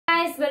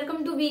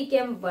welcome to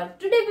VChem World.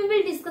 Today we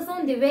will discuss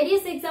on the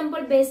various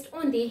example based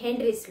on the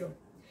Henry's law.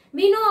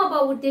 We know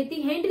about that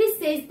the Henry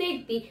says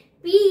that the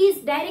P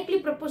is directly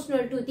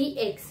proportional to the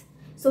X.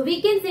 So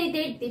we can say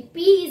that the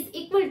P is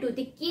equal to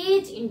the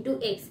kH into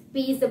X.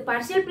 P is the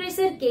partial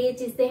pressure,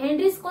 kH is the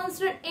Henry's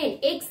constant and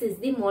X is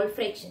the mole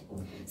fraction.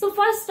 So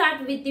first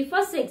start with the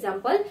first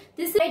example.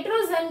 This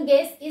nitrogen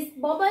gas is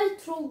bubbled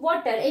through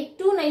water at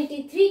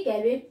 293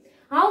 Kelvin.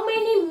 How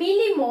many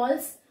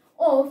millimoles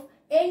of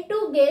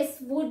N2 gas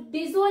would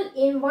dissolve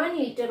in 1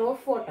 liter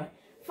of water?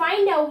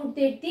 Find out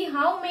that the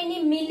how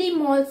many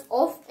millimoles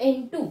of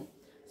N2.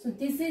 So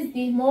this is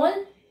the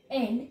mole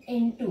and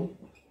N2.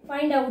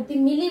 Find out the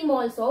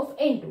millimoles of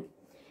N2.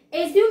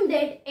 Assume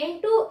that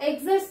N2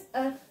 exerts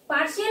a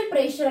partial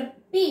pressure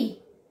P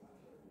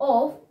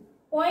of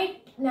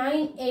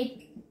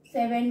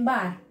 0.987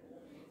 bar.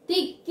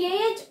 The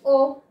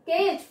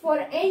kH for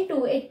N2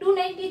 at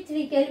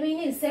 293 Kelvin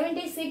is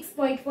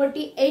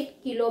 76.48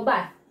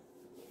 kilobar.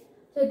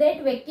 So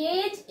that way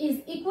kH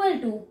is equal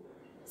to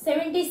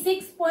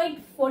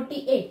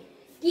 76.48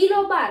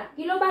 kilobar.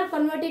 Kilobar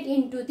converted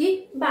into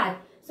the bar.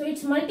 So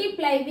it's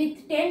multiplied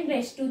with 10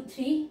 raised to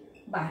 3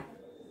 bar.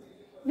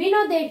 We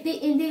know that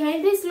in the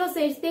Henry's law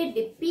says that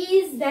the P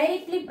is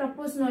directly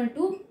proportional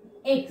to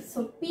X.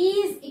 So P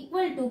is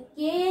equal to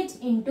kH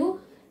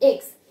into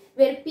X,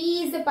 where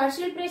P is the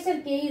partial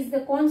pressure, K is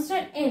the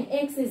constant and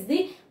X is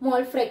the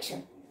mole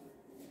fraction.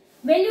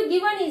 Value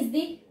given is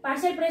the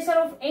partial pressure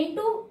of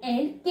N2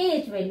 and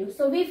kH value.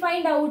 So we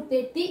find out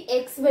that the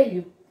X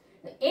value.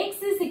 The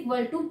X is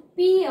equal to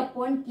P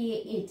upon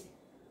kH.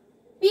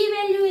 P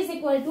value is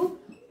equal to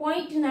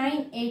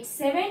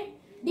 0.987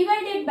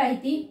 divided by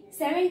the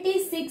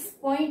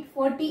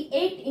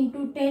 76.48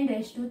 into 10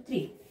 raised to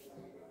 3.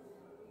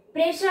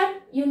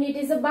 Pressure unit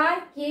is a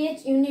bar,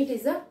 kH unit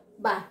is a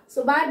bar.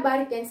 So bar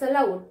cancel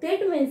out.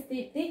 That means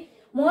that the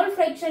mole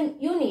fraction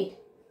unit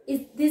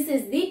is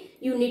the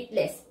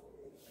unitless.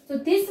 So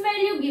this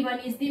value given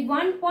is the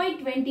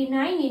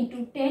 1.29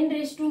 into 10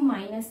 raised to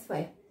minus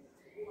 5.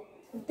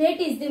 That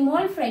is the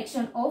mole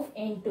fraction of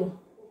N2.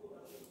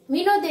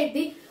 We know that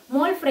the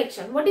mole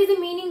fraction. What is the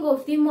meaning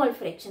of the mole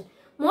fraction?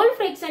 Mole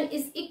fraction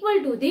is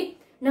equal to the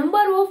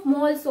number of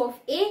moles of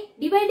A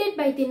divided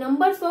by the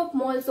numbers of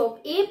moles of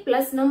A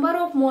plus number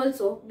of moles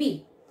of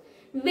B.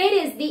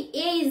 Whereas the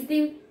A is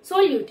the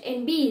solute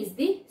and B is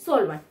the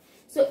solvent.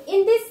 So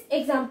in this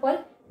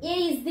example, A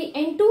is the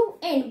N2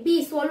 and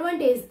B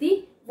solvent is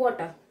the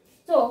water.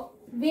 So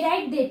we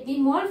write that the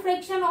mole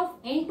fraction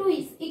of N2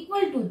 is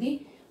equal to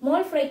the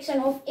mole fraction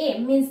of A,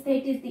 means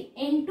that is the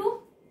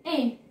N2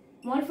 and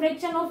mole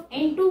fraction of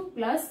N2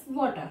 plus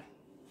water.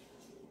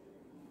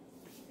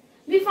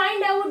 We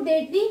find out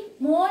that the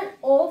mole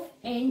of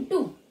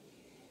N2.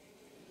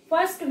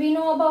 First we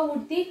know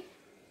about the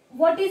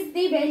what is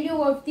the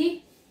value of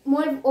the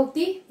mole of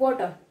the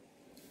water.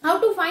 How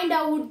to find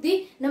out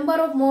the number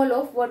of mole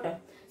of water?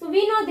 So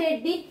we know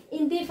that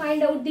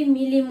find out the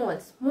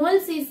millimoles.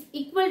 Moles is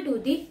equal to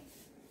the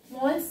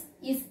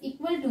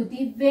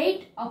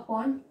weight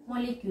upon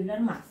molecular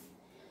mass.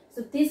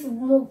 So this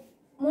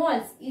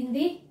moles in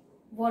the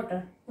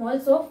water,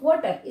 moles of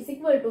water is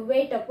equal to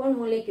weight upon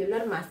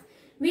molecular mass.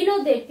 We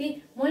know that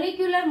the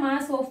molecular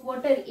mass of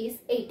water is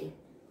 80,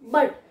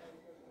 but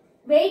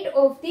weight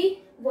of the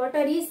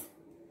water is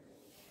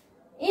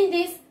in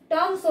this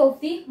terms of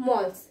the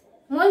moles.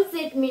 Moles,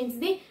 that means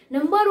the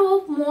number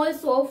of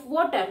moles of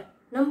water,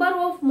 number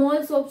of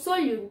moles of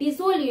solute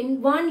dissolved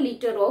in 1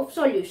 liter of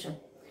solution.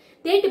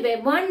 That way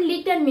 1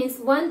 liter means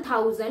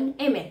 1000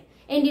 ml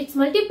and it's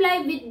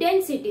multiplied with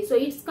density. So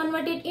it's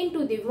converted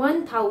into the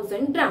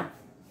 1000 gram.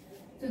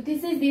 So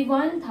this is the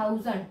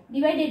 1000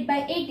 divided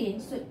by 18.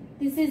 So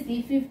this is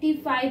the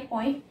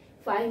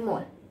 55.5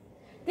 mole.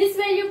 This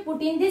value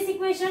put in this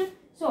equation.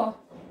 So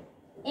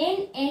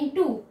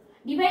N2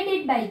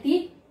 divided by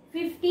the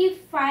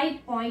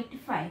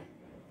 55.5.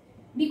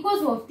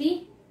 Because of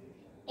the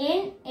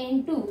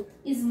N2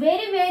 is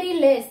very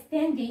less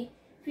than the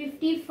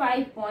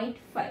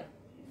 55.5.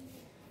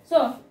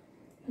 So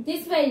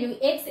this value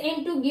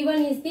Xn2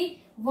 given is the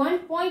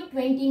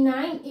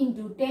 1.29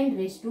 into 10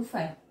 raised to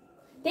 5.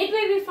 That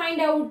way we find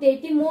out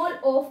that the mole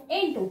of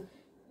N2,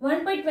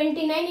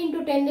 1.29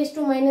 into 10 raised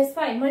to minus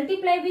 5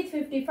 multiply with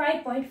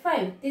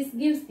 55.5. This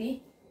gives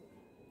the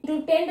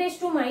into 10 raised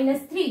to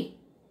minus 3.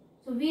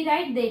 So we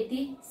write that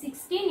the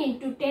 16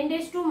 into 10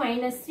 raised to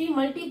minus 3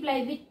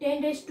 multiply with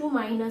 10 raised to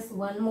minus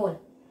 1 mole.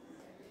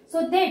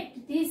 So that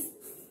this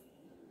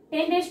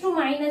 10 raised to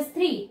minus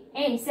 3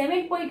 and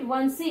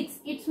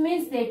 7.16, it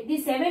means that the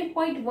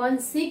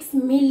 7.16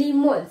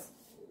 millimoles.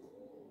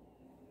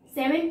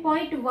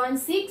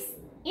 7.16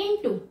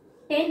 into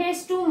 10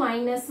 raised to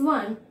minus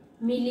 1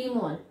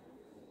 millimole.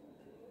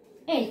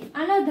 And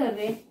another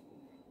way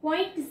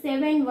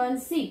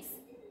 0.716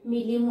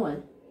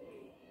 millimole.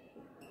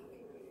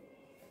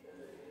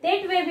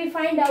 That way we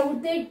find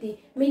out that the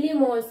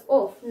millimoles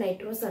of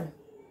nitrogen.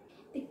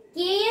 The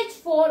kH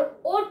for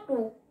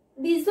O2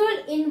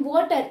 dissolved in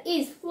water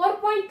is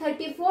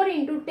 4.34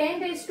 into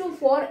 10 raised to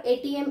 4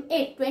 atm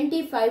at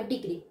 25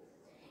 degree.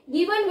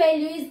 given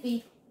value is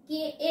the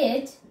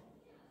KH.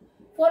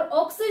 For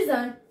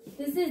oxygen,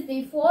 this is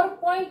the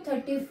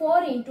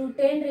 4.34 into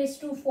 10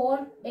 raised to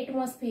 4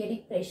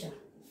 atmospheric pressure.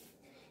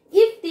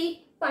 If the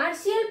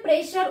partial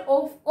pressure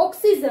of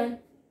oxygen,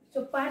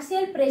 so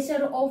partial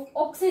pressure of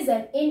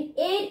oxygen in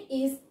air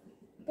is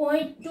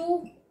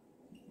 0.2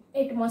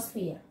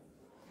 atmosphere.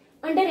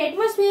 Under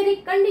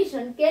atmospheric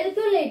condition,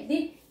 calculate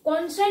the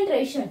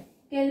concentration.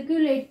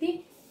 Calculate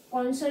the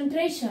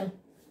concentration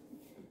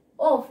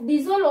of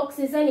dissolved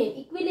oxygen in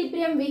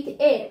equilibrium with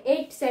air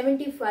at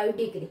 75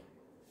 degree.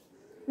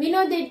 We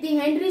know that the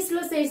Henry's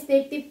law says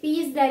that the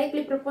P is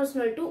directly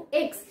proportional to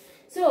X.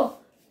 So,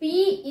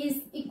 P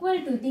is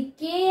equal to the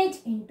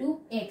KH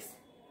into X.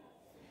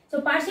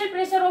 So, partial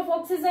pressure of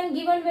oxygen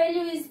given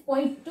value is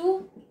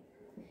 0.2.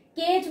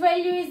 KH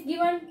value is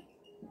given.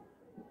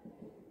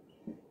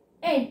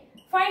 And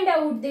find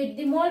out that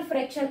the mole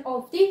fraction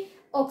of the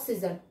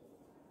oxygen.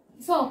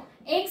 So,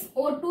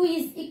 XO2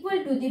 is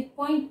equal to the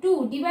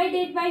 0.2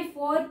 divided by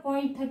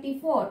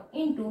 4.34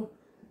 into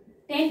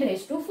 10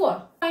 raised to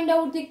 4. Find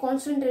out the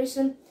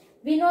concentration.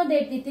 We know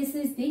that this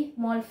is the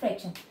mole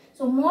fraction.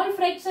 So, mole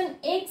fraction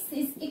X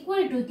is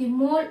equal to the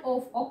mole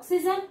of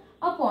oxygen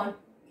upon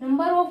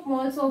number of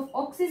moles of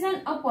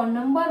oxygen upon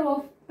number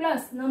of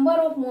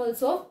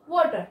moles of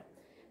water.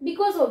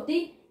 Because of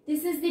this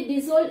is the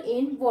dissolved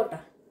in water.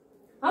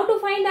 How to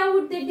find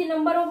out that the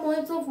number of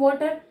moles of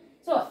water?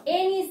 So,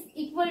 N is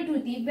equal to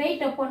the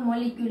weight upon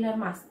molecular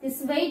mass.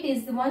 This weight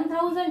is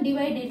 1000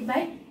 divided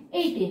by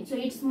 18. So,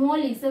 its mole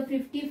is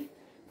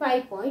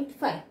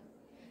 55.5.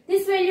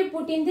 This value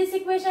put in this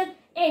equation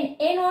and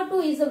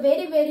NO2 is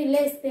very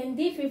less than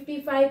the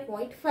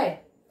 55.5.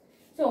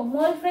 So,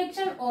 mole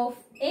fraction of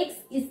X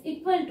is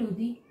equal to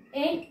the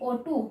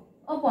NO2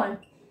 upon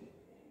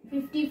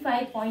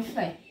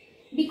 55.5.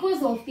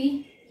 Because of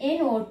the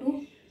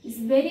NO2 is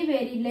very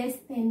less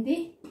than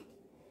the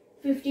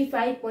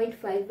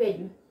 55.5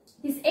 value.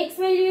 This X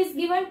value is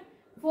given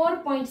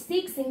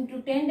 4.6 into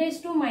 10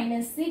 raised to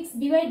minus 6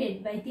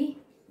 divided by the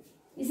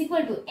is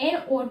equal to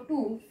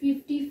NO2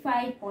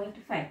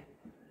 55.5.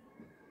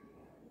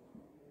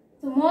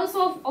 So, moles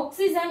of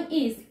oxygen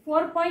is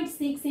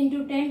 4.6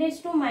 into 10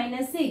 raised to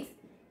minus 6,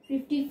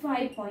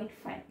 55.5.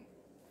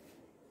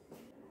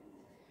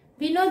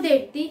 We know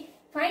that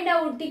find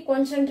out the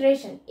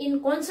concentration.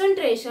 In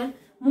concentration,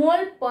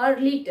 mole per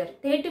liter,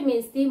 that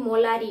means the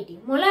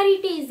molarity.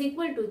 Molarity is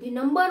equal to the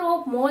number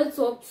of moles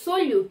of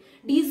solute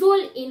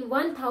dissolved in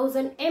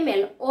 1000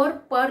 ml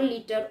or per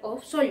liter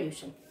of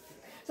solution.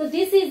 So,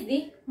 this is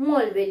the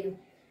mole value,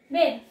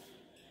 where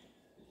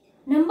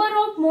number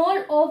of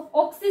mole of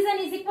oxygen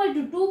is equal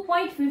to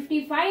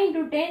 2.55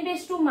 into 10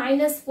 raised to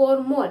minus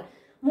 4 mole.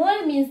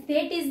 Mole means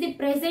that is the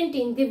present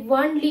in the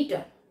 1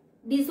 liter,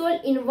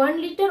 dissolved in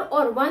 1 liter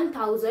or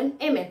 1000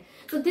 ml.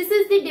 So, this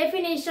is the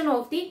definition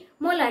of the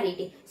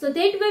molarity. So,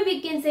 that way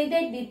we can say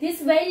that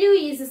this value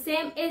is the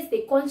same as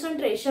the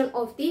concentration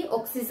of the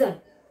oxygen.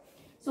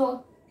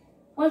 So,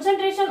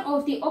 concentration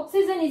of the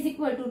oxygen is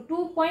equal to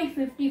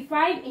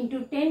 2.55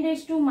 into 10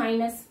 raised to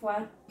minus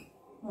 4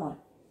 mole.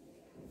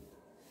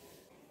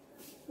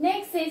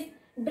 Next is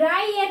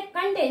dry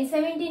air contains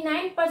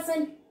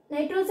 79%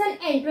 nitrogen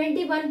and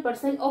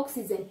 21%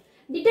 oxygen.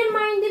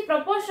 Determine the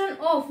proportion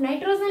of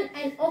nitrogen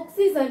and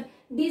oxygen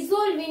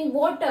dissolved in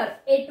water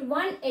at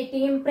 1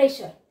 atm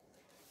pressure.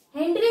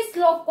 Henry's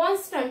law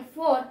constant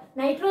for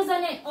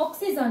nitrogen and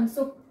oxygen,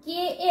 so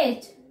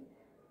KH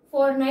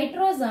for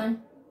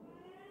nitrogen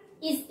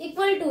is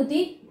equal to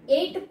the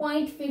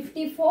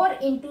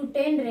 8.54 into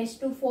 10 raised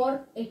to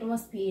 4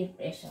 atmosphere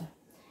pressure.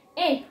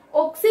 And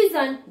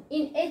oxygen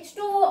in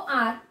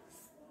H2O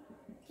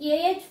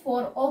KH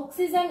for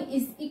oxygen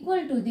is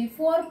equal to the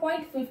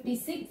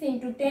 4.56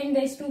 into 10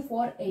 raised to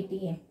 4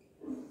 atm.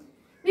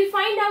 We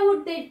find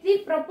out that the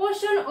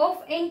proportion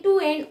of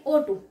N2 and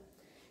O2.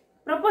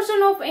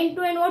 Proportion of N2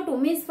 and O2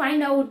 means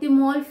find out the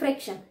mole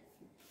fraction.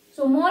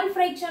 So, mole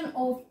fraction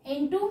of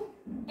N2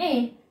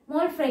 and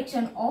mole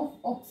fraction of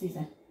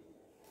oxygen.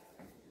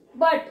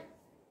 But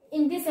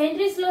in this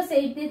Henry's law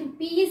said that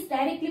P is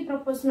directly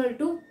proportional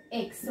to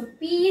X. So,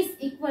 P is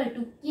equal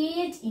to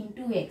KH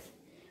into X.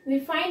 We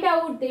find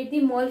out that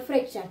the mole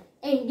fraction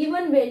and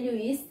given value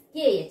is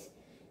KH.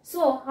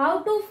 So,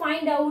 how to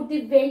find out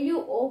the value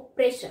of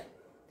pressure?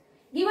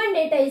 Given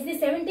data is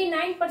the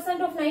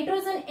 79% of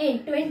nitrogen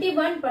and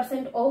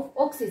 21% of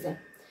oxygen.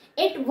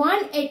 At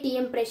 1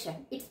 atm pressure,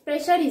 its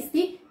pressure is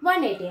the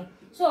 1 atm.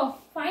 So,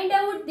 find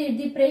out that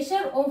the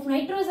pressure of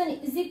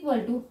nitrogen is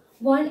equal to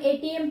 1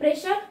 atm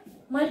pressure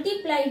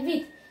multiply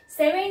with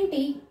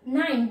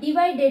 79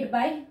 divided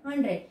by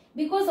 100.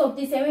 Because of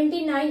the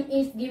 79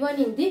 is given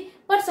in the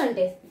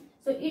percentage.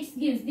 So, it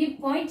gives the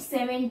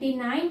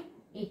 0.79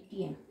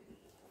 atm.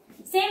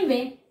 Same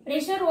way,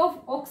 pressure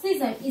of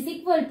oxygen is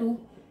equal to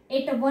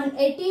at 1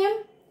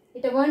 atm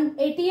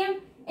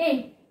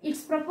and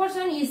its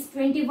proportion is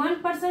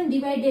 21%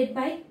 divided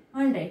by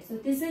 100. So,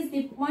 this is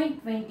the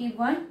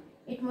 0.21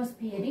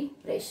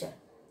 atmospheric pressure.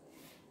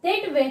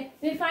 That way,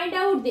 we find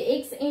out the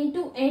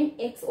XN2 and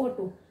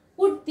XO2.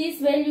 put this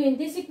value in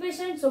this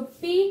equation. So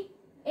P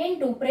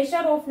into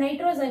pressure of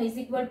nitrogen is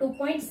equal to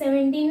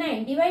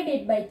 0.79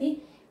 divided by the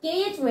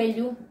KH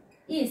value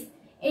is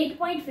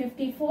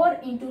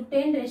 8.54 into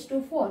 10 raised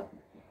to 4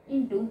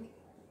 into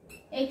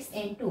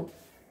xN2,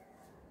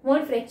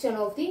 mole fraction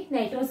of the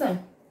nitrogen.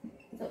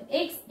 So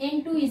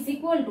xN2 is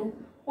equal to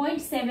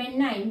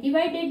 0.79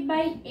 divided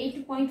by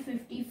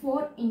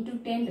 8.54 into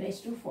 10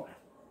 raised to 4.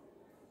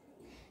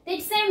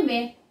 That same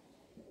way,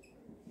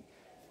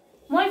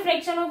 mole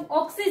fraction of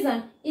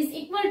oxygen is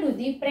equal to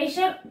the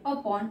pressure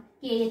upon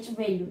KH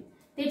value.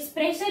 That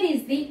pressure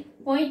is the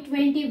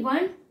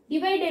 0.21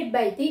 divided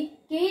by the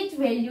KH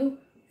value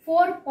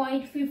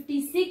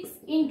 4.56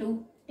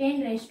 into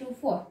 10 raised to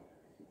 4.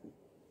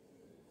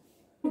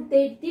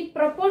 That the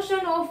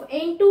proportion of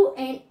N2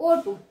 and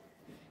O2.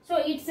 So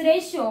its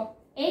ratio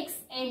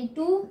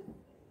xN2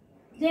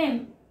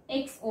 them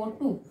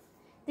xO2.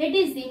 That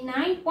is the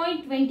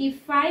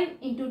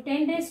 9.25 into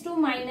 10 raised to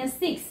minus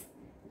 6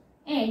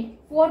 and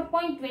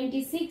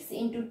 4.26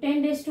 into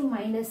 10 raised to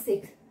minus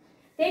 6.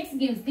 That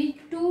gives the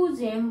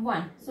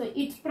 2:1. So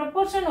its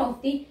proportion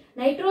of the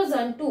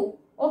nitrogen to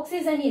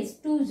oxygen is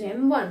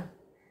 2:1.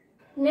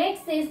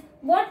 Next is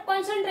what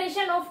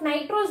concentration of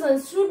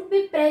nitrogen should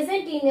be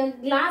present in a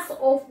glass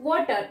of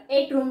water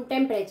at room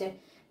temperature.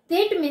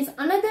 That means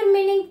another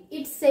meaning,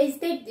 it says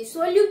that the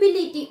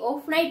solubility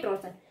of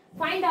nitrogen.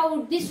 Find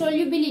out the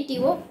solubility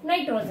of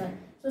nitrogen.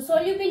 So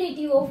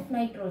solubility of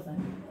nitrogen.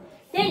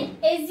 Then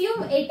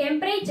assume a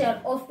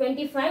temperature of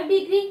 25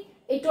 degree,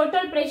 a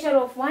total pressure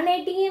of 1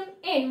 atm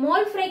and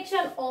mole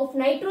fraction of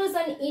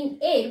nitrogen in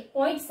air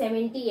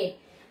 0.78.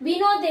 We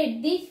know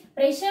that the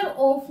pressure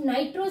of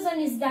nitrogen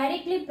is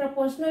directly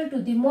proportional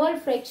to the mole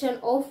fraction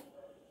of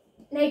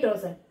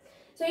nitrogen.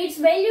 So its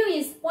value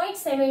is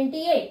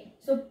 0.78.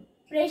 So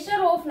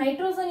pressure of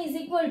nitrogen is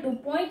equal to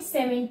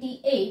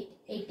 0.78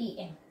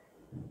 atm.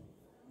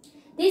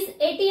 This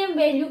atm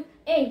value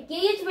and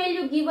KH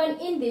value given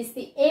in this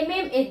the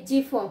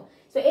mmHg form.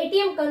 So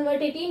atm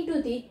converted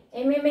into the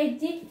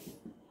mmHg,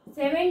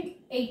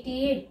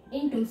 788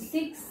 into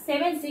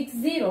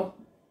 760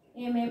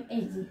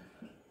 mmHg.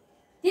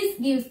 This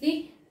gives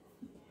the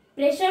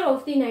pressure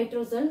of the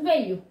nitrogen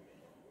value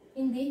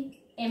in the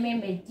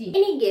mmHg.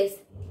 Any gas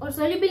or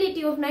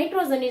solubility of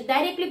nitrogen is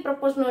directly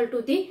proportional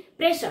to the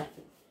pressure.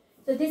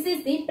 So this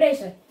is the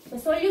pressure. The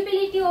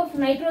solubility of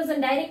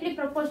nitrogen directly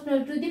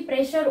proportional to the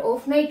pressure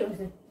of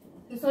nitrogen.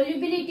 The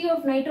solubility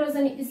of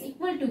nitrogen is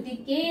equal to the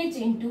KH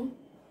into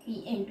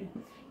PN2.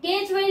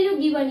 KH value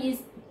given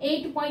is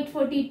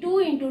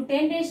 8.42 into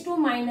 10 raised to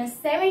minus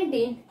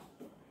 17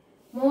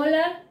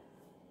 molar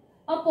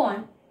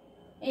upon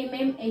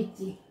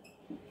mmHg.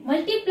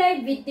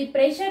 Multiplied with the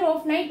pressure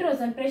of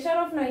nitrogen. Pressure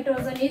of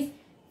nitrogen is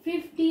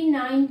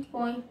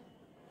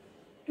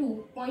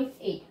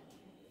 59.2.8.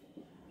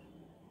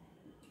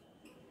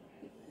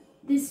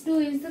 This 2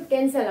 is to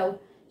cancel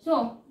out.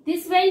 So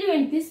this value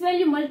and this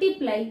value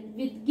multiply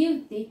with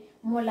give the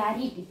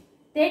molarity.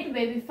 That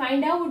way we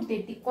find out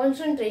that the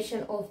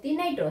concentration of the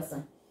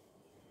nitrogen.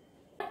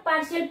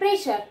 Partial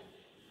pressure.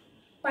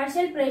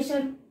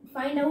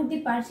 Find out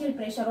the partial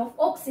pressure of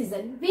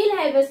oxygen. We'll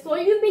have a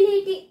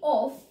solubility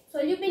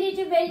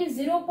value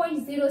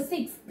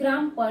 0.06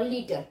 gram per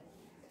liter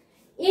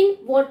in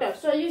water.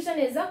 Solution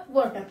is a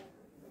water.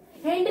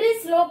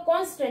 Henry's law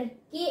constant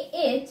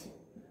KH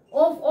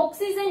of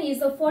oxygen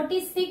is a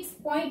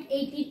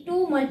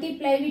 46.82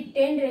 multiplied with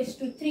 10 raised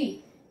to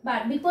 3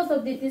 bar. Because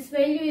of this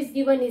value is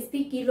given is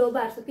the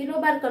kilobar. So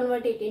kilobar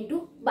converted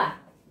into bar.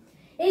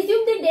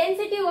 Assume the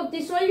density of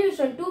the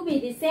solution to be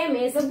the same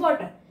as the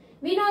water.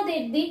 We know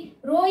that the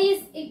rho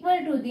is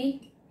equal to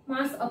the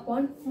mass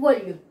upon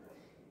volume.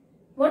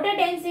 Water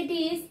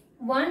density is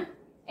 1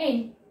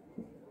 and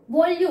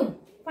volume.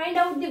 Find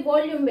out the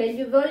volume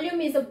value.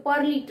 Volume is a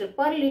per liter.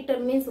 Per liter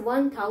means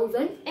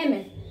 1000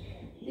 ml.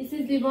 This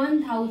is the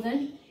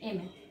 1000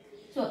 ml.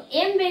 So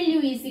M value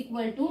is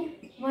equal to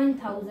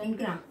 1000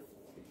 gram.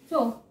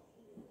 So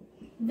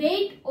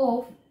weight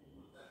of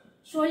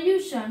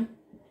solution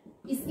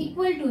is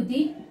equal to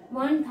the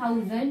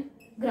 1000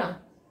 gram.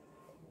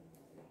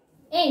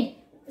 And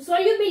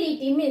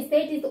solubility means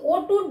that is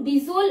O2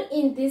 dissolved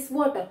in this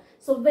water.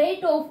 So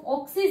weight of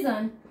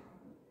oxygen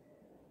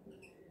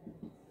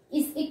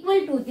is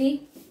equal to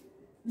the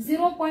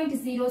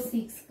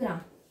 0.06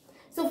 gram.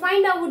 So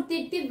find out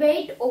the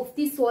weight of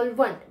the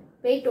solvent.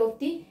 Weight of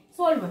the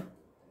solvent.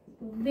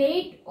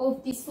 Weight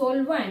of the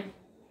solvent.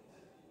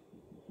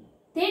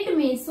 That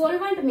means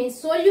solvent means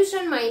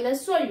solution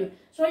minus solute.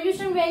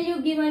 Solution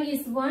value given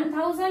is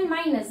 1000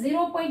 minus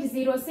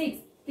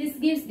 0.06. This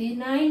gives the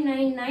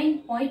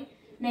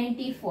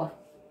 999.94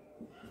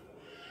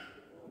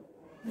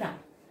 gram.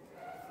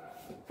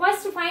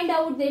 First find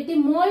out that the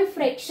mole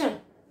fraction.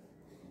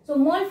 So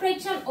mole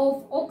fraction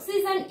of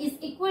oxygen is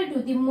equal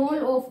to the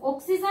mole of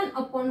oxygen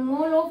upon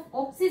mole of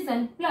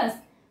oxygen plus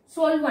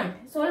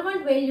solvent.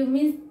 Solvent value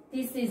means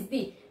this is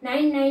the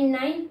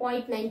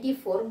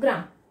 999.94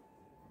 gram.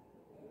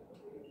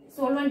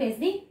 Solvent is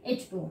the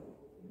H2O.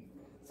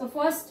 So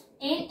first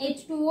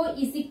NH2O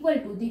is equal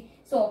to the,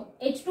 so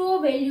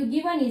H2O value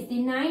given is the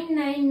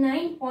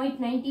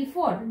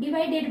 999.94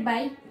 divided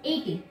by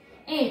 80,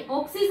 and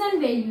oxygen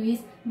value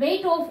is,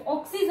 weight of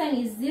oxygen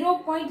is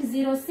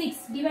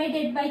 0.06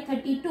 divided by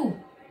 32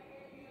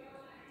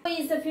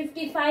 is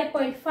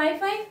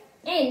 55.55,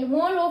 and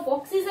mole of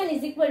oxygen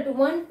is equal to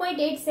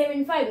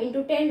 1.875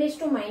 into 10 raised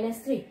to minus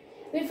 3.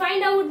 We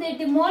find out that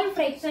the mole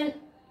fraction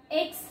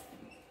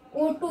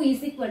XO2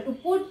 is equal to,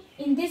 put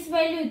in this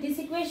value, this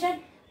equation,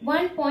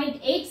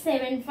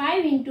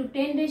 1.875 into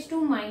 10 raised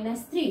to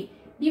minus 3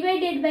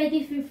 divided by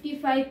the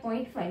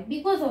 55.5.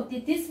 Because of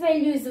this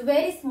value is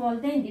very small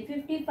than the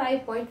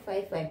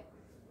 55.55.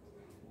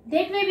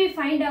 That way we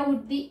find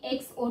out the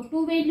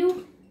XO2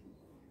 value.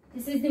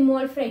 This is the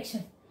mole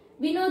fraction.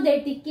 We know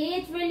that the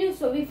KH value,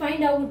 so we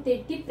find out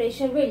that the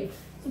pressure value.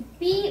 So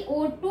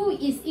PO2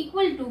 is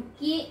equal to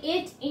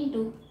KH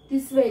into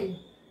this value.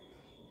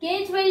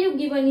 KH value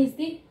given is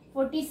the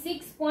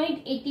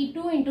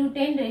 46.82 into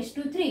 10 raised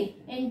to 3,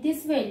 and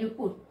this value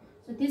put.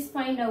 So this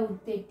find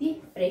out that the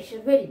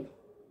pressure value.